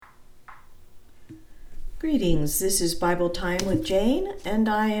Greetings, this is Bible Time with Jane, and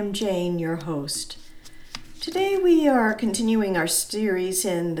I am Jane, your host. Today we are continuing our series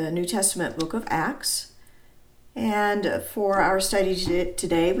in the New Testament book of Acts, and for our study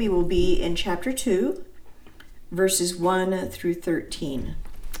today we will be in chapter 2, verses 1 through 13.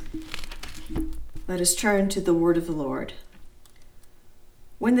 Let us turn to the word of the Lord.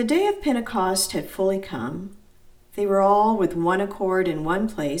 When the day of Pentecost had fully come, they were all with one accord in one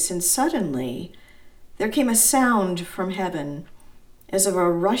place, and suddenly there came a sound from heaven, as of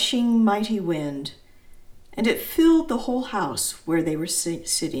a rushing mighty wind, and it filled the whole house where they were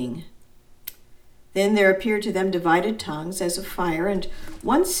sitting. Then there appeared to them divided tongues as of fire, and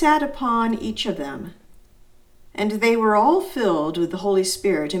one sat upon each of them. And they were all filled with the Holy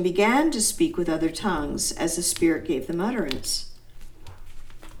Spirit, and began to speak with other tongues, as the Spirit gave them utterance.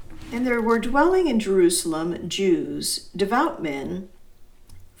 And there were dwelling in Jerusalem Jews, devout men,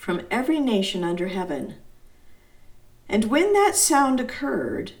 from every nation under heaven. And when that sound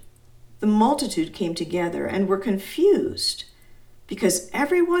occurred, the multitude came together and were confused, because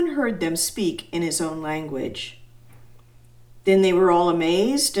everyone heard them speak in his own language. Then they were all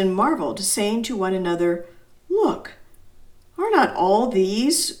amazed and marveled, saying to one another, "Look, are not all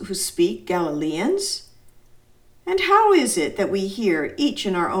these who speak Galileans? And how is it that we hear each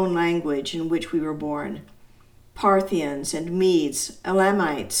in our own language in which we were born? Parthians and Medes,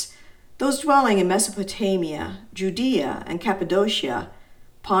 Elamites, those dwelling in Mesopotamia, Judea and Cappadocia,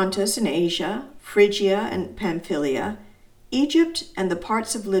 Pontus and Asia, Phrygia and Pamphylia, Egypt and the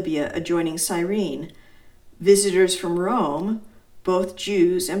parts of Libya adjoining Cyrene, visitors from Rome, both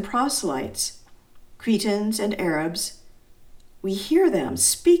Jews and proselytes, Cretans and Arabs, we hear them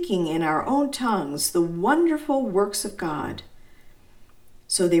speaking in our own tongues the wonderful works of God."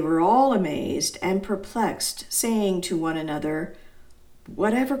 So they were all amazed and perplexed, saying to one another,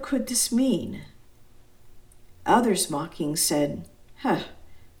 "Whatever could this mean?" Others mocking said,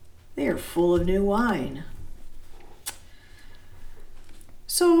 "They are full of new wine."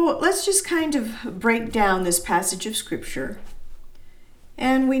 So let's just kind of break down this passage of Scripture.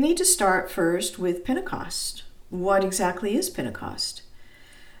 And we need to start first with Pentecost. What exactly is Pentecost?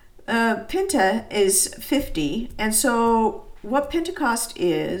 Penta is 50, and so what Pentecost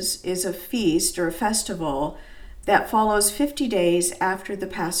is a feast or a festival that follows 50 days after the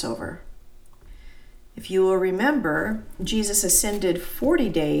Passover. If you will remember, Jesus ascended 40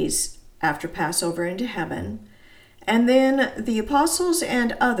 days after Passover into heaven, and then the apostles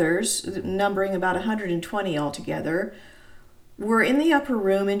and others, numbering about 120 altogether, were in the upper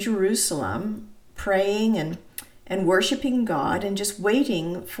room in Jerusalem, praying and worshiping God and just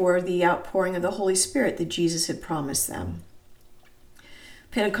waiting for the outpouring of the Holy Spirit that Jesus had promised them.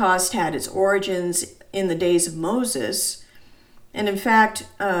 Pentecost had its origins in the days of Moses, and in fact,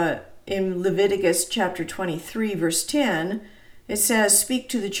 in Leviticus chapter 23, verse 10, it says, "Speak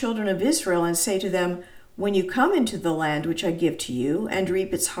to the children of Israel and say to them, when you come into the land which I give to you, and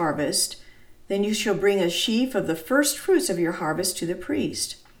reap its harvest, then you shall bring a sheaf of the first fruits of your harvest to the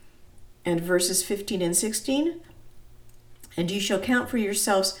priest." And verses 15 and 16, "And you shall count for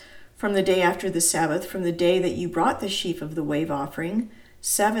yourselves from the day after the Sabbath, from the day that you brought the sheaf of the wave offering,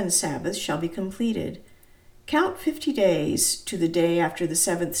 7 Sabbaths shall be completed. Count 50 days to the day after the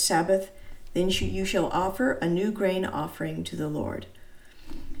 7th Sabbath, then you shall offer a new grain offering to the Lord."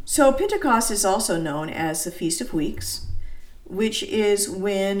 So Pentecost is also known as the Feast of Weeks, which is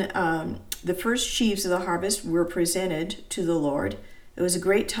when the first sheaves of the harvest were presented to the Lord. It was a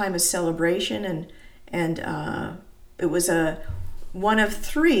great time of celebration, and it was one of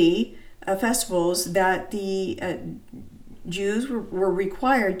 3 festivals that the Jews were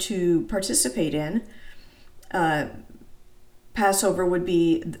required to participate in. Passover would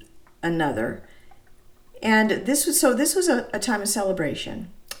be another. And this was a time of celebration,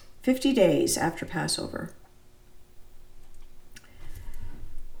 50 days after Passover.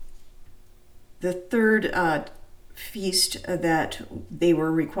 The third feast that they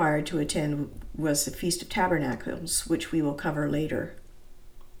were required to attend was the Feast of Tabernacles, which we will cover later.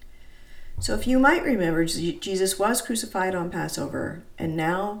 So if you might remember, Jesus was crucified on Passover, and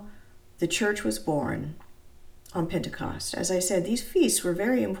now the church was born on Pentecost. As I said, these feasts were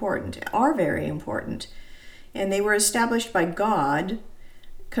very important, and they were established by God,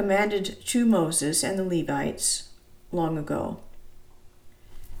 commanded to Moses and the Levites long ago.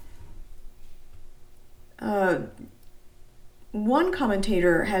 One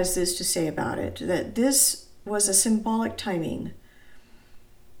commentator has this to say about it, that this was a symbolic timing.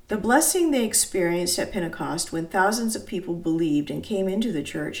 The blessing they experienced at Pentecost, when thousands of people believed and came into the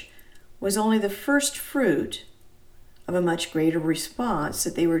church, was only the first fruit of a much greater response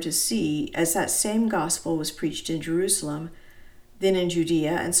that they were to see as that same gospel was preached in Jerusalem, then in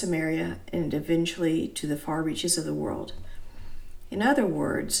Judea and Samaria, and eventually to the far reaches of the world. In other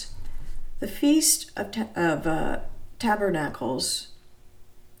words, the Feast of Tabernacles,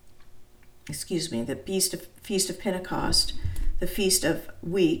 the Feast of Pentecost, the Feast of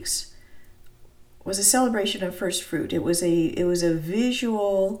Weeks, was a celebration of first fruit. It was a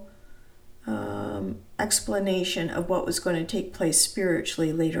visual explanation of what was going to take place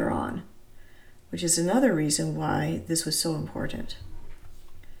spiritually later on, which is another reason why this was so important.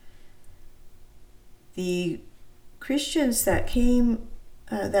 The Christians that came,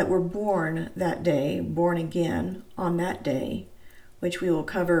 that were born that day, born again on that day, which we will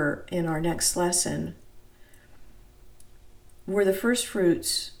cover in our next lesson, were the first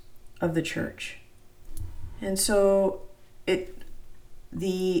fruits of the church. And so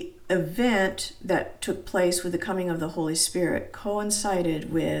the event that took place with the coming of the Holy Spirit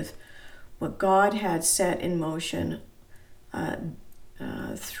coincided with what God had set in motion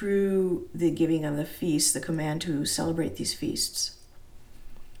through the giving of the feast, the command to celebrate these feasts.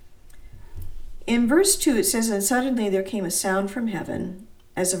 In verse 2 it says, "And suddenly there came a sound from heaven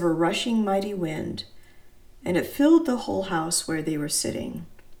as of a rushing mighty wind, and it filled the whole house where they were sitting.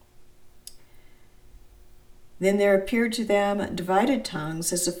 Then there appeared to them divided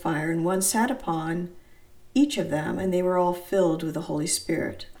tongues as of fire, and one sat upon each of them, and they were all filled with the Holy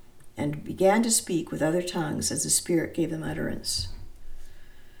Spirit, and began to speak with other tongues as the Spirit gave them utterance."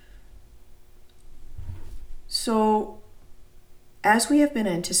 So, as we have been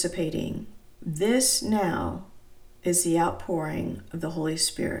anticipating, this now is the outpouring of the Holy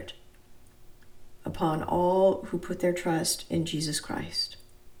Spirit upon all who put their trust in Jesus Christ.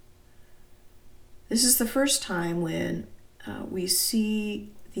 This is the first time when we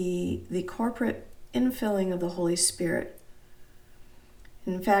see the corporate infilling of the Holy Spirit.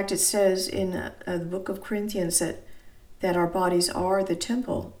 In fact, it says in the book of Corinthians that our bodies are the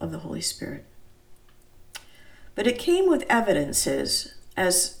temple of the Holy Spirit. But it came with evidences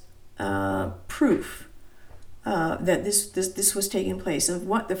as proof that this was taking place. And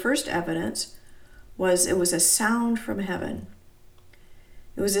what the first evidence was, it was a sound from heaven.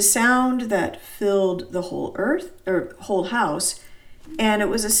 It was a sound that filled the whole earth, or whole house, and it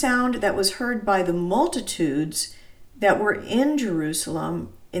was a sound that was heard by the multitudes that were in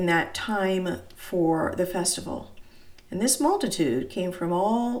Jerusalem in that time for the festival. And this multitude came from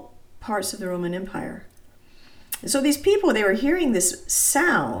all parts of the Roman Empire. And so these people, they were hearing this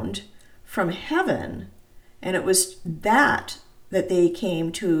sound from heaven, and it was that they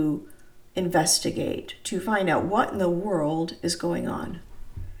came to investigate, to find out what in the world is going on.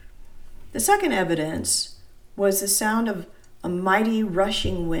 The second evidence was the sound of a mighty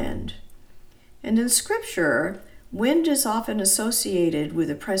rushing wind. And in Scripture, wind is often associated with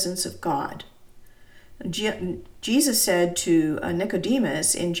the presence of God. Jesus said to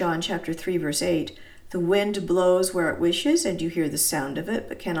Nicodemus in John chapter 3, verse 8, "The wind blows where it wishes, and you hear the sound of it,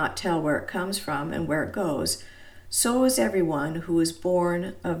 but cannot tell where it comes from and where it goes. So is everyone who is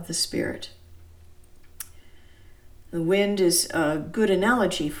born of the Spirit." The wind is a good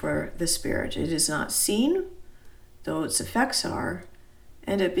analogy for the Spirit. It is not seen, though its effects are,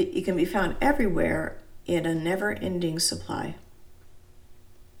 and it can be found everywhere in a never-ending supply.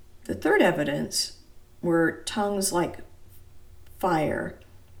 The third evidence were tongues like fire.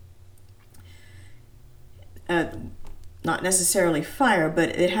 Not necessarily fire, but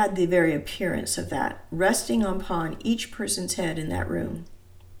it had the very appearance of that, resting upon each person's head in that room.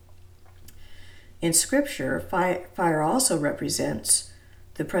 In Scripture, fire also represents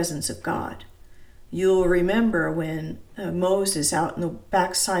the presence of God. You'll remember when Moses, out in the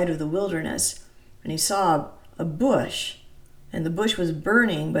backside of the wilderness, and he saw a bush, and the bush was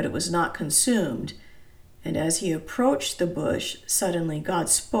burning, but it was not consumed. And as he approached the bush, suddenly God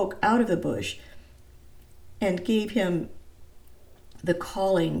spoke out of the bush and gave him the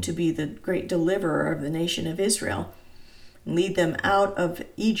calling to be the great deliverer of the nation of Israel, and lead them out of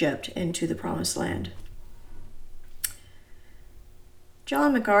Egypt into the promised land.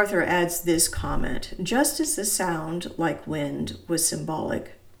 John MacArthur adds this comment: "Just as the sound, like wind, was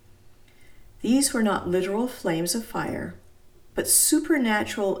symbolic, these were not literal flames of fire, but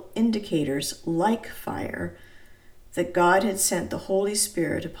supernatural indicators, like fire, that God had sent the Holy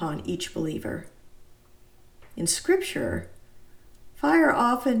Spirit upon each believer." In Scripture, fire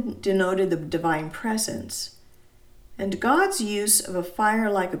often denoted the divine presence, and God's use of a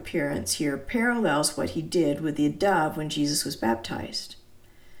fire-like appearance here parallels what he did with the dove when Jesus was baptized.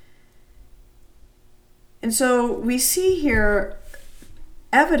 And so we see here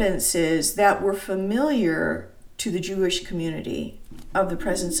evidences that were familiar to the Jewish community of the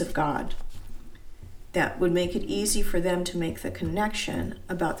presence of God that would make it easy for them to make the connection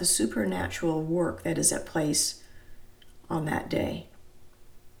about the supernatural work that is at place on that day.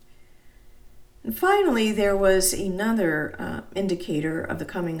 And finally, there was another indicator of the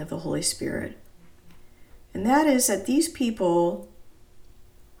coming of the Holy Spirit. And that is that these people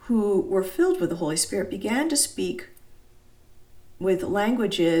who were filled with the Holy Spirit began to speak with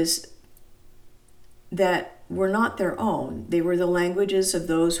languages that were not their own. They were the languages of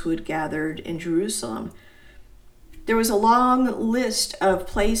those who had gathered in Jerusalem. There was a long list of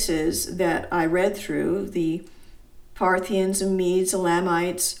places that I read through: the Parthians and Medes,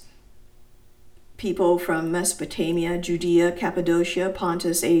 Elamites, people from Mesopotamia, Judea, Cappadocia,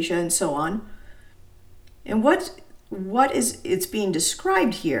 Pontus, Asia, and so on. And what is it's being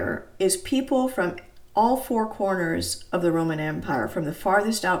described here is people from all four corners of the Roman Empire, from the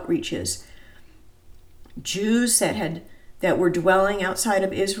farthest outreaches. Jews that were dwelling outside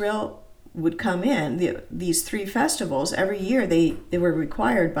of Israel would come in. These three festivals, every year they were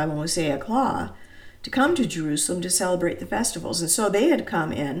required by Mosaic law to come to Jerusalem to celebrate the festivals. And so they had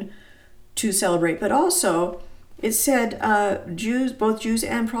come in to celebrate, but also it said Jews, both Jews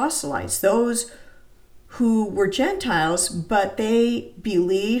and proselytes, those who were Gentiles, but they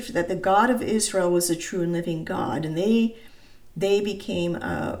believed that the God of Israel was a true and living God, and they became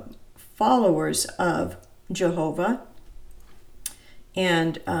followers of Jehovah,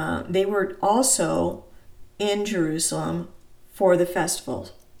 and they were also in Jerusalem for the festival.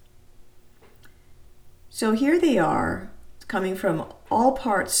 So here they are, coming from all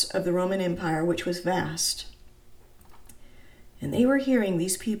parts of the Roman Empire, which was vast, and they were hearing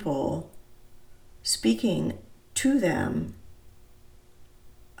these people speaking to them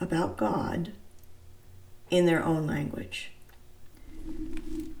about God in their own language.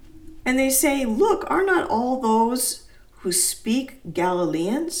 And they say, "Look, are not all those who speak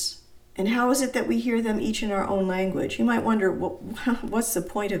Galileans? And how is it that we hear them each in our own language?" You might wonder, what's the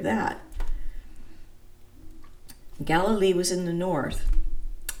point of that? Galilee was in the north,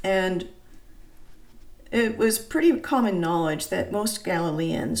 and it was pretty common knowledge that most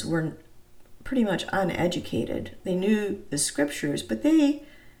Galileans were pretty much uneducated. They knew the scriptures, but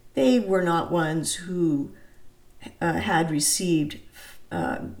they were not ones who had received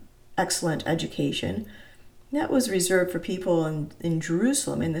excellent education. That was reserved for people in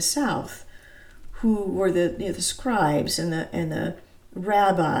Jerusalem, in the south, who were the scribes and the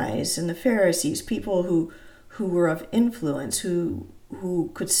rabbis and the Pharisees, people who were of influence,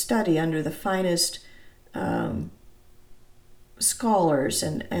 who could study under the finest scholars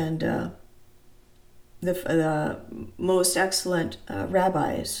and the most excellent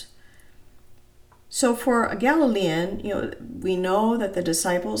rabbis. So for a Galilean, we know that the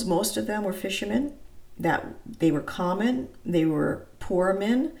disciples, most of them were fishermen, that they were common, they were poor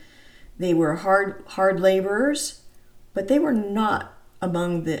men, they were hard laborers, but they were not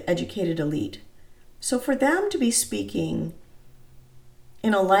among the educated elite. So for them to be speaking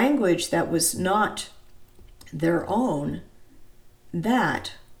in a language that was not their own,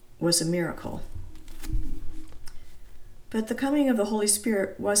 that was a miracle. But the coming of the Holy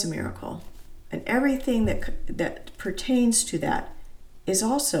Spirit was a miracle. And everything that pertains to that is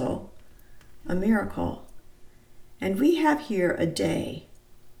also a miracle. And we have here a day,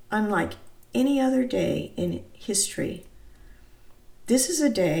 unlike any other day in history. This is a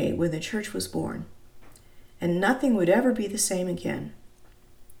day when the church was born, and nothing would ever be the same again.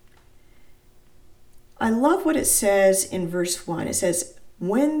 I love what it says in verse 1. It says,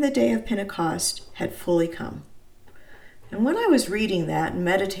 "When the day of Pentecost had fully come." And when I was reading that and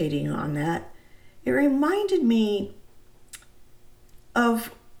meditating on that, it reminded me of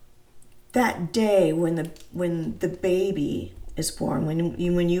that day when the baby is born.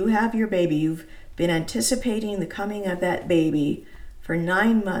 When you have your baby, you've been anticipating the coming of that baby for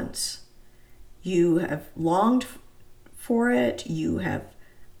 9 months. You have longed for it. You have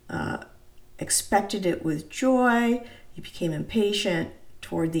expected it with joy. You became impatient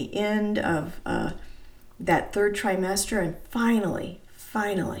toward the end of that third trimester, and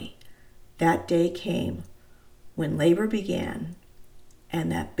finally, that day came when labor began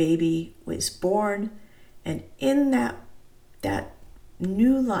and that baby was born, and in that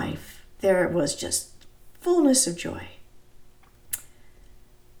new life there was just fullness of joy.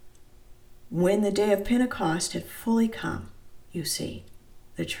 When the day of Pentecost had fully come, you see,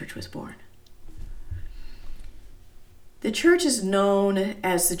 the church was born. The church is known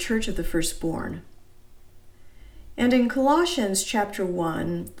as the Church of the Firstborn. And in Colossians chapter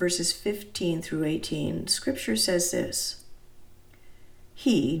 1, verses 15 through 18, Scripture says this: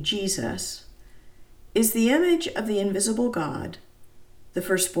 "He, Jesus, is the image of the invisible God, the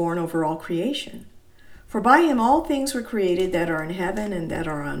firstborn over all creation. For by him all things were created that are in heaven and that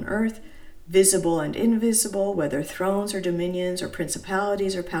are on earth, visible and invisible, whether thrones or dominions or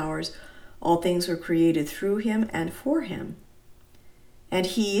principalities or powers. All things were created through him and for him. And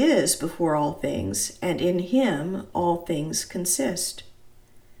he is before all things, and in him all things consist.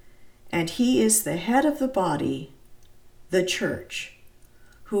 And he is the head of the body, the church,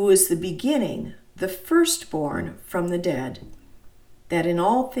 who is the beginning, the firstborn from the dead, that in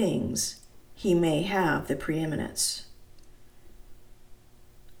all things he may have the preeminence.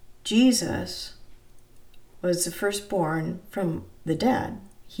 Jesus was the firstborn from the dead.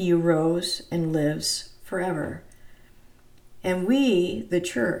 He arose and lives forever. And we, the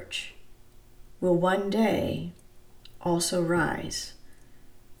church, will one day also rise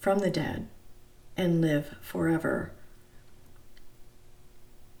from the dead and live forever.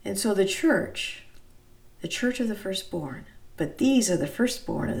 And so the church of the firstborn, but these are the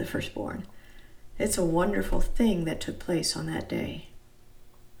firstborn of the firstborn. It's a wonderful thing that took place on that day.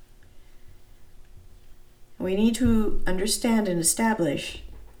 We need to understand and establish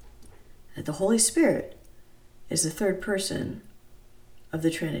that the Holy Spirit is the third person of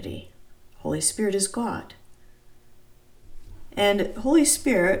the Trinity. Holy Spirit is God. And Holy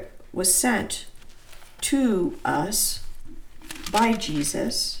Spirit was sent to us by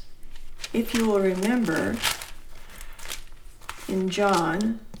Jesus. If you will remember, in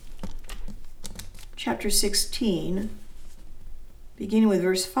John chapter 16, beginning with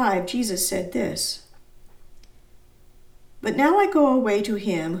verse 5, Jesus said this, "But now I go away to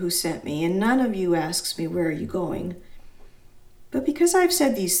him who sent me, and none of you asks me, 'Where are you going?' But because I have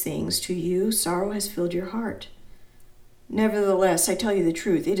said these things to you, sorrow has filled your heart. Nevertheless, I tell you the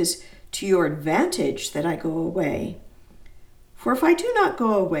truth, it is to your advantage that I go away. For if I do not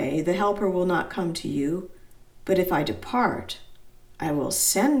go away, the Helper will not come to you, but if I depart, I will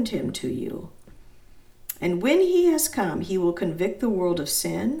send him to you. And when he has come, he will convict the world of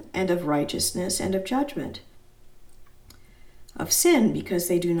sin and of righteousness and of judgment. Of sin, because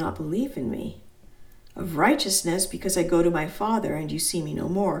they do not believe in me. Of righteousness, because I go to my Father and you see me no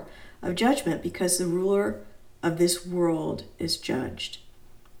more. Of judgment, because the ruler of this world is judged.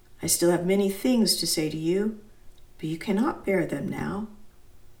 I still have many things to say to you, but you cannot bear them now.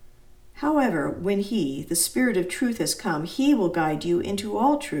 However, when he, the Spirit of truth, has come, he will guide you into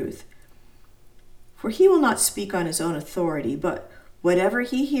all truth. For he will not speak on his own authority, but whatever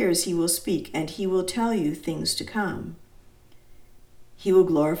he hears he will speak, and he will tell you things to come. He will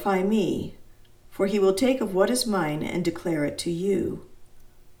glorify me, for he will take of what is mine and declare it to you.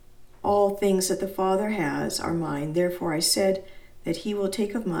 All things that the Father has are mine, therefore I said that he will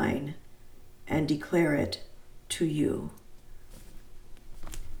take of mine and declare it to you."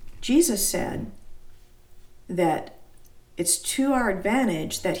 Jesus said that it's to our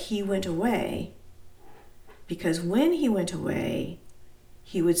advantage that he went away, because when he went away,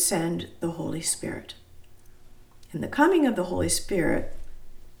 he would send the Holy Spirit. And the coming of the Holy Spirit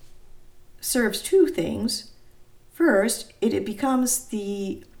serves two things. First, it becomes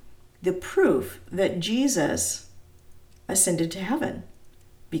the proof that Jesus ascended to heaven,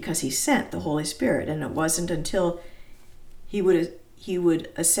 because he sent the Holy Spirit. And it wasn't until he would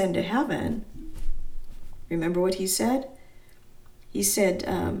ascend to heaven. Remember what he said? He said,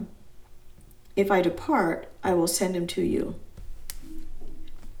 if I depart, I will send him to you.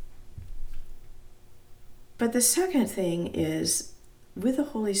 But the second thing is, with the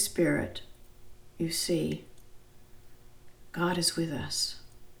Holy Spirit, you see, God is with us.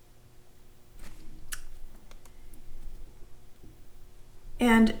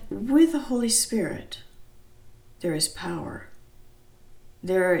 And with the Holy Spirit, there is power.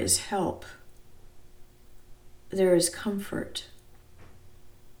 There is help. There is comfort.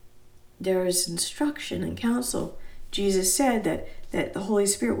 There is instruction and counsel. Jesus said that the Holy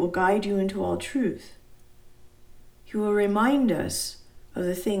Spirit will guide you into all truth. He will remind us of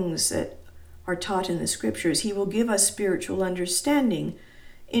the things that are taught in the Scriptures. He will give us spiritual understanding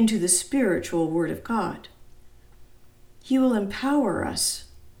into the spiritual Word of God. He will empower us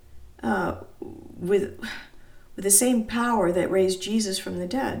with the same power that raised Jesus from the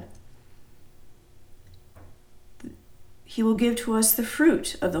dead. He will give to us the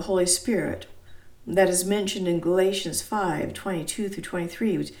fruit of the Holy Spirit that is mentioned in Galatians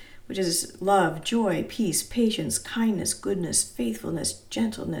 5:22-23, which is love, joy, peace, patience, kindness, goodness, faithfulness,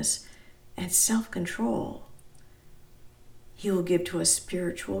 gentleness, and self-control. He will give to us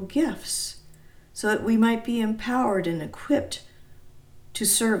spiritual gifts so that we might be empowered and equipped to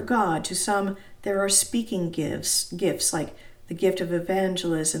serve God. To some, there are speaking gifts like the gift of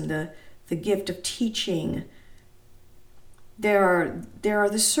evangelism, the the gift of teaching. There are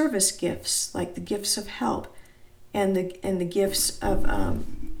the service gifts, like the gifts of help and the gifts of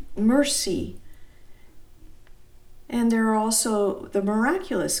mercy. And there are also the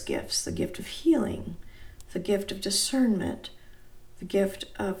miraculous gifts, the gift of healing, the gift of discernment, the gift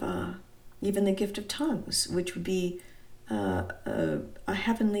of even the gift of tongues, which would be a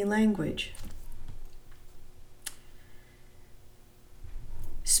heavenly language.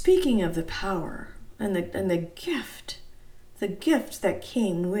 Speaking of the power and the gift that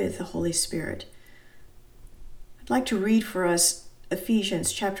came with the Holy Spirit, I'd like to read for us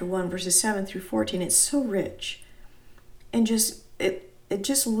Ephesians chapter 1, verses 7 through 14. It's so rich, and it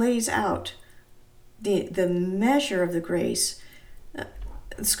just lays out the measure of the grace.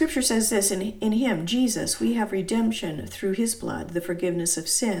 The scripture says this, in him, Jesus, we have redemption through his blood, the forgiveness of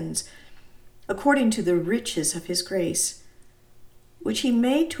sins, according to the riches of his grace, which he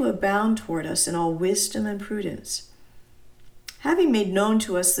made to abound toward us in all wisdom and prudence, having made known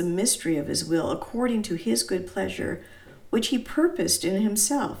to us the mystery of his will, according to his good pleasure, which he purposed in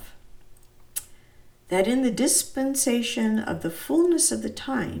himself, that in the dispensation of the fullness of the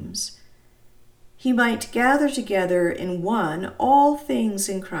times he might gather together in one all things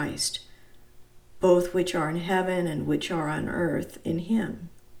in Christ, both which are in heaven and which are on earth in him.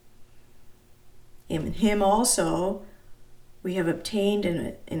 In him also we have obtained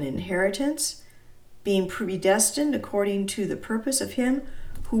an inheritance, being predestined according to the purpose of him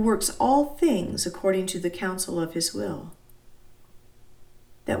who works all things according to the counsel of his will,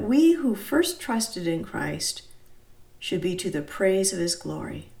 that we who first trusted in Christ should be to the praise of his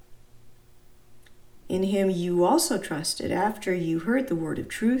glory. In him you also trusted after you heard the word of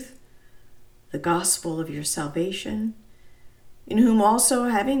truth, the gospel of your salvation, in whom also,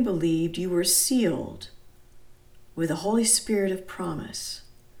 having believed, you were sealed with the Holy Spirit of promise,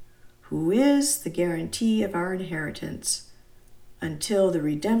 who is the guarantee of our inheritance until the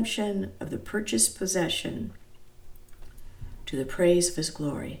redemption of the purchased possession, to the praise of his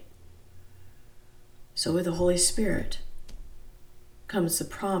glory. So with the Holy Spirit comes the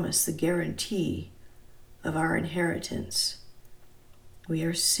promise, the guarantee of our inheritance. We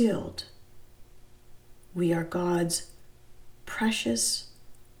are sealed. We are God's precious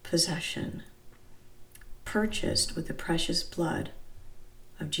possession, purchased with the precious blood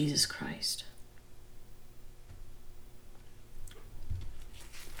of Jesus Christ.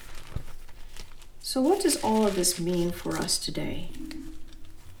 So what does all of this mean for us today?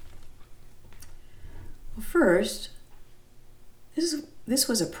 Well, first, this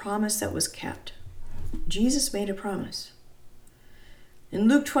was a promise that was kept. Jesus made a promise. In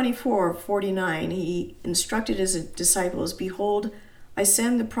Luke 24:49, he instructed his disciples, "Behold, I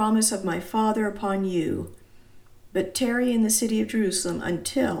send the promise of my Father upon you, but tarry in the city of Jerusalem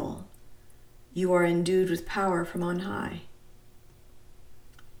until you are endued with power from on high."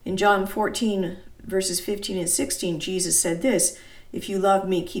 In John 14, verses 15 and 16, Jesus said this, "If you love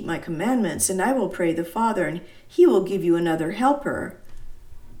me, keep my commandments, and I will pray the Father, and he will give you another helper,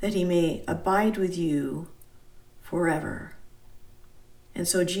 that he may abide with you forever." And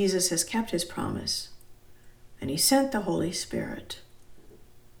so Jesus has kept his promise, and he sent the Holy Spirit.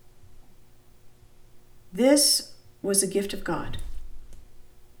 This was a gift of God.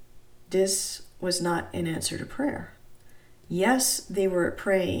 This was not an answer to prayer. Yes, they were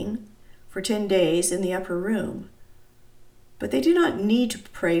praying for 10 days in the upper room, but they do not need to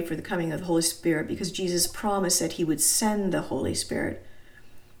pray for the coming of the Holy Spirit because Jesus promised that he would send the Holy Spirit.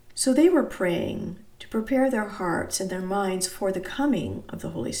 So they were praying to prepare their hearts and their minds for the coming of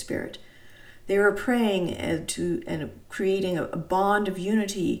the Holy Spirit. They were praying and creating a bond of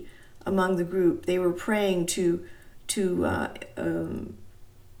unity among the group. They were praying to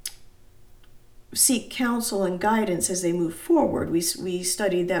seek counsel and guidance as they move forward. We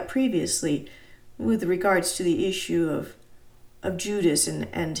studied that previously with regards to the issue of Judas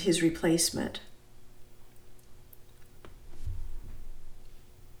and his replacement.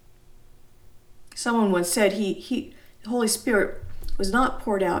 Someone once said the Holy Spirit was not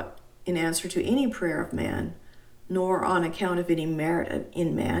poured out in answer to any prayer of man, nor on account of any merit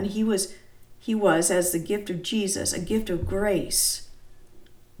in man. He was, as the gift of Jesus, a gift of grace,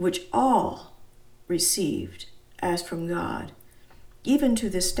 which all received as from God. Even to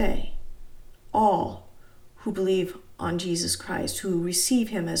this day, all who believe on Jesus Christ, who receive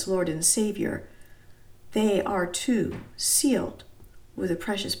him as Lord and Savior, they are too sealed with the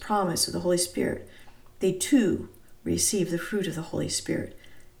precious promise of the Holy Spirit. They too receive the fruit of the Holy Spirit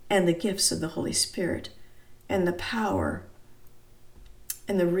and the gifts of the Holy Spirit and the power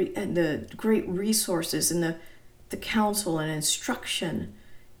and the great resources and the counsel and instruction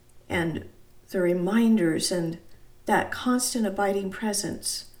and the reminders and that constant abiding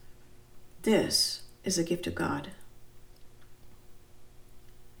presence. This is a gift of God.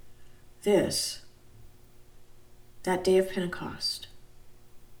 This, that day of Pentecost,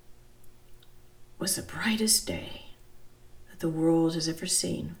 was the brightest day that the world has ever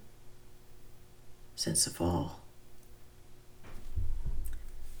seen since the fall.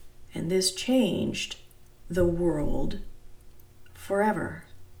 And this changed the world forever.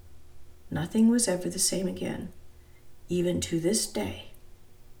 Nothing was ever the same again. Even to this day,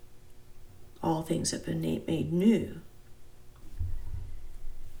 all things have been made new.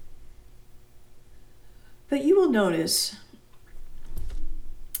 But you will notice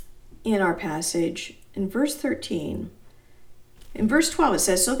in our passage, in verse 13, in verse 12 it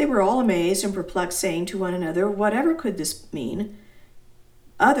says, "So they were all amazed and perplexed, saying to one another, 'Whatever could this mean?'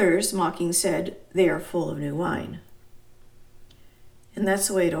 Others, mocking, said, 'They are full of new wine.'" And that's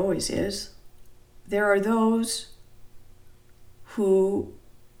the way it always is. There are those who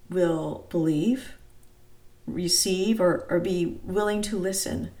will believe, receive, or be willing to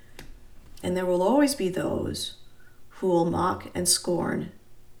listen. And there will always be those who will mock and scorn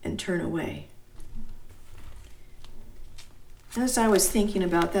and turn away. As I was thinking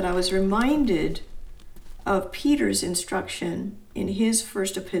about that, I was reminded of Peter's instruction in his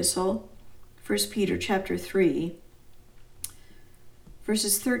first epistle, 1 Peter chapter 3,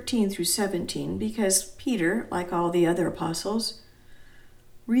 verses 13 through 17, because Peter, like all the other apostles,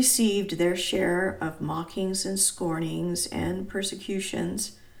 received their share of mockings and scornings and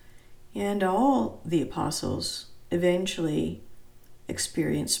persecutions, and all the apostles eventually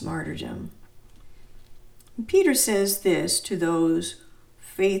experienced martyrdom. Peter says this to those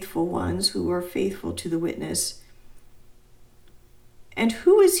faithful ones who are faithful to the witness. "And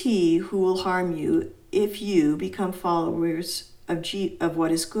who is he who will harm you if you become followers of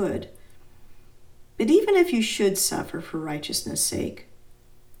what is good? But even if you should suffer for righteousness' sake,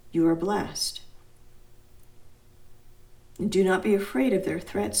 you are blessed. Do not be afraid of their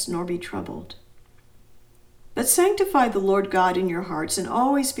threats, nor be troubled. But sanctify the Lord God in your hearts, and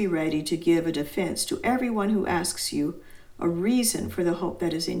always be ready to give a defense to everyone who asks you a reason for the hope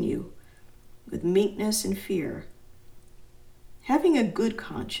that is in you, with meekness and fear, having a good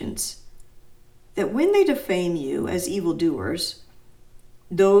conscience, that when they defame you as evildoers,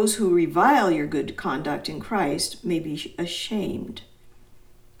 those who revile your good conduct in Christ may be ashamed.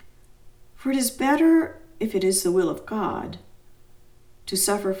 For it is better, if it is the will of God, to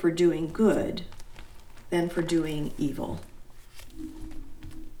suffer for doing good than for doing evil."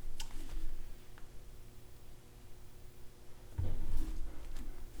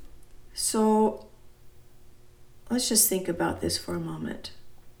 So let's just think about this for a moment.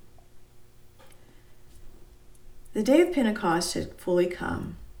 The day of Pentecost had fully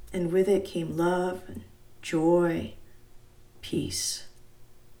come, and with it came love and joy, peace.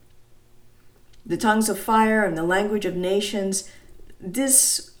 The tongues of fire and the language of nations,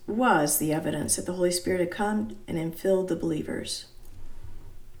 this was the evidence that the Holy Spirit had come and infilled the believers.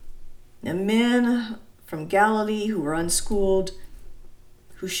 Now, men from Galilee who were unschooled,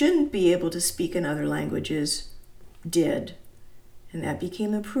 who shouldn't be able to speak in other languages, did. And that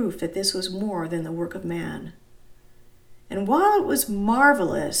became the proof that this was more than the work of man. And while it was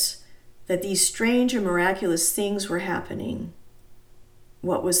marvelous that these strange and miraculous things were happening,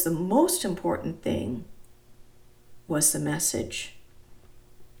 what was the most important thing was the message.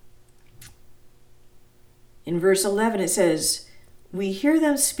 In verse 11 it says, "We hear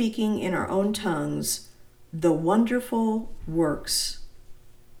them speaking in our own tongues the wonderful works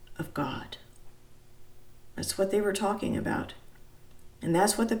of God." That's what they were talking about. And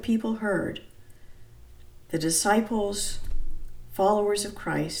that's what the people heard. The disciples, followers of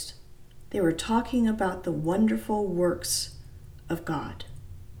Christ, they were talking about the wonderful works of God.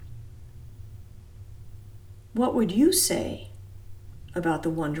 What would you say about the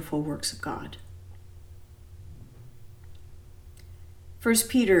wonderful works of God? 1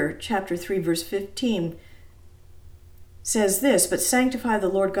 Peter chapter 3, verse 15 says this, "But sanctify the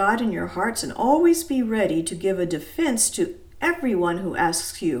Lord God in your hearts, and always be ready to give a defense to everyone who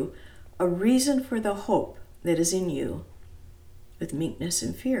asks you a reason for the hope that is in you, with meekness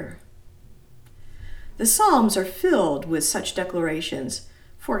and fear." The Psalms are filled with such declarations.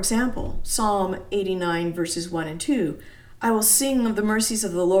 For example, Psalm 89, verses 1 and 2, "I will sing of the mercies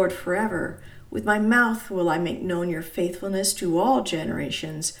of the Lord forever. With my mouth will I make known your faithfulness to all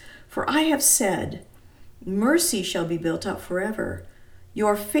generations. For I have said, mercy shall be built up forever.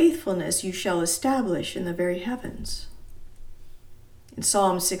 Your faithfulness you shall establish in the very heavens." In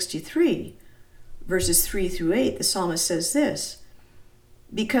Psalm 63, verses 3 through 8, the psalmist says this,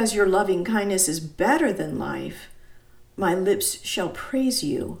 Because your loving kindness is better than life, my lips shall praise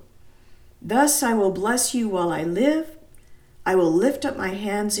you. Thus I will bless you while I live. I will lift up my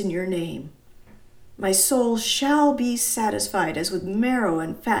hands in your name. My soul shall be satisfied as with marrow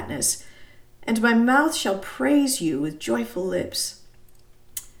and fatness, and my mouth shall praise you with joyful lips.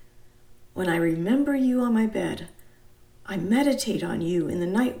 When I remember you on my bed, I meditate on you in the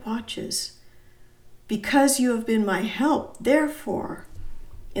night watches. Because you have been my help, therefore,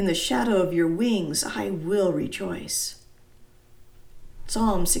 in the shadow of your wings I will rejoice.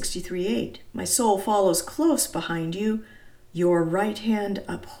 Psalm 63:8. My soul follows close behind you. Your right hand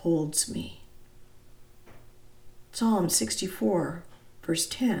upholds me. Psalm 64, verse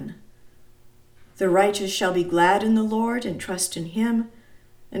 10. The righteous shall be glad in the Lord and trust in him,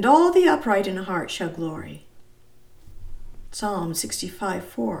 and all the upright in heart shall glory. Psalm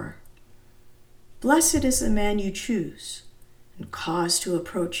 65:4. Blessed is the man you choose and cause to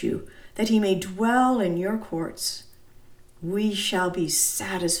approach you, that he may dwell in your courts. We shall be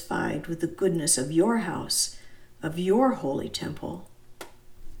satisfied with the goodness of your house, of your holy temple.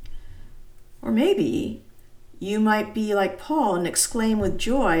 Or maybe you might be like Paul and exclaim with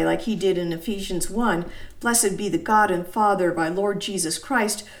joy, like he did in Ephesians 1, Blessed be the God and Father of our Lord Jesus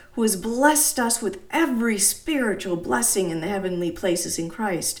Christ, who has blessed us with every spiritual blessing in the heavenly places in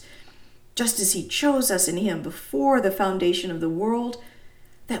Christ, just as he chose us in him before the foundation of the world,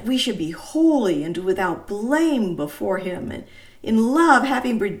 that we should be holy and without blame before him, and in love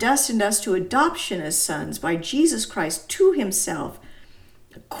having predestined us to adoption as sons by Jesus Christ to himself,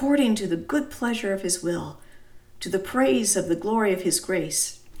 according to the good pleasure of his will, to the praise of the glory of his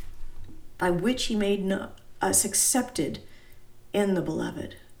grace, by which he made us accepted in the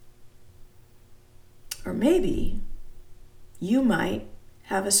beloved. Or maybe you might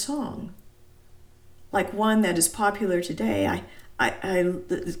have a song, like one that is popular today.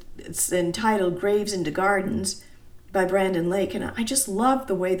 It's entitled Graves into Gardens by Brandon Lake, and I just love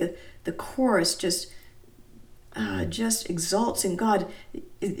the way the chorus just exalts in God.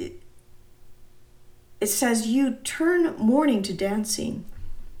 It says, you turn mourning to dancing.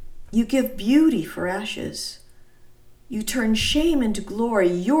 You give beauty for ashes. You turn shame into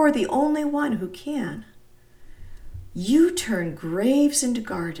glory. You're the only one who can. You turn graves into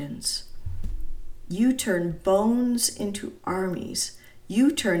gardens. You turn bones into armies.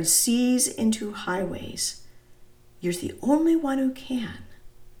 You turn seas into highways. You're the only one who can.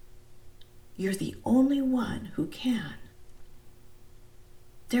 You're the only one who can.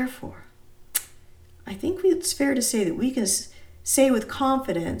 Therefore, I think it's fair to say that we can say with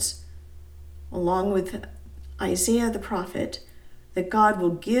confidence, along with Isaiah the prophet, that God will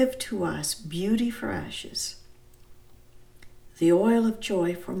give to us beauty for ashes, the oil of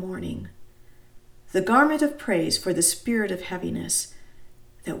joy for mourning, the garment of praise for the spirit of heaviness,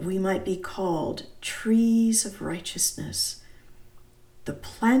 that we might be called trees of righteousness, the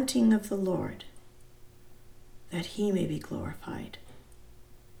planting of the Lord, that he may be glorified.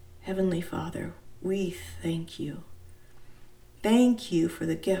 Heavenly Father, we thank you. Thank you for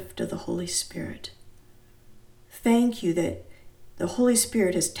the gift of the Holy Spirit. Thank you that the Holy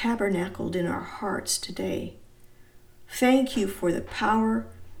Spirit has tabernacled in our hearts today. Thank you for the power.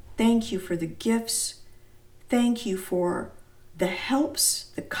 Thank you for the gifts. Thank you for the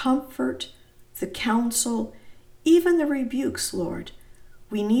helps, the comfort, the counsel, even the rebukes, Lord.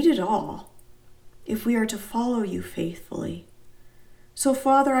 We need it all if we are to follow you faithfully. So,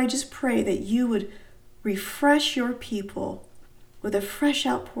 Father, I just pray that you would refresh your people with a fresh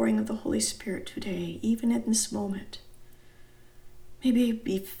outpouring of the Holy Spirit today, even in this moment. May they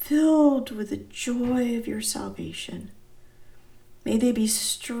be filled with the joy of your salvation. May they be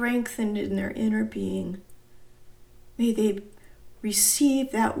strengthened in their inner being. May they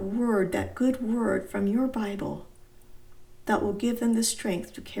receive that word, that good word from your Bible that will give them the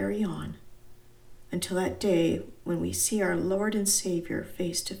strength to carry on until that day when we see our Lord and Savior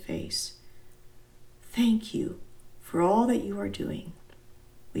face to face. Thank you for all that you are doing.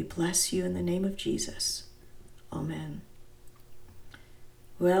 We bless you in the name of Jesus. Amen.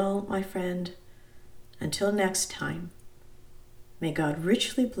 Well, my friend, until next time, may God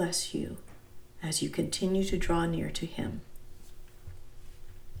richly bless you as you continue to draw near to him.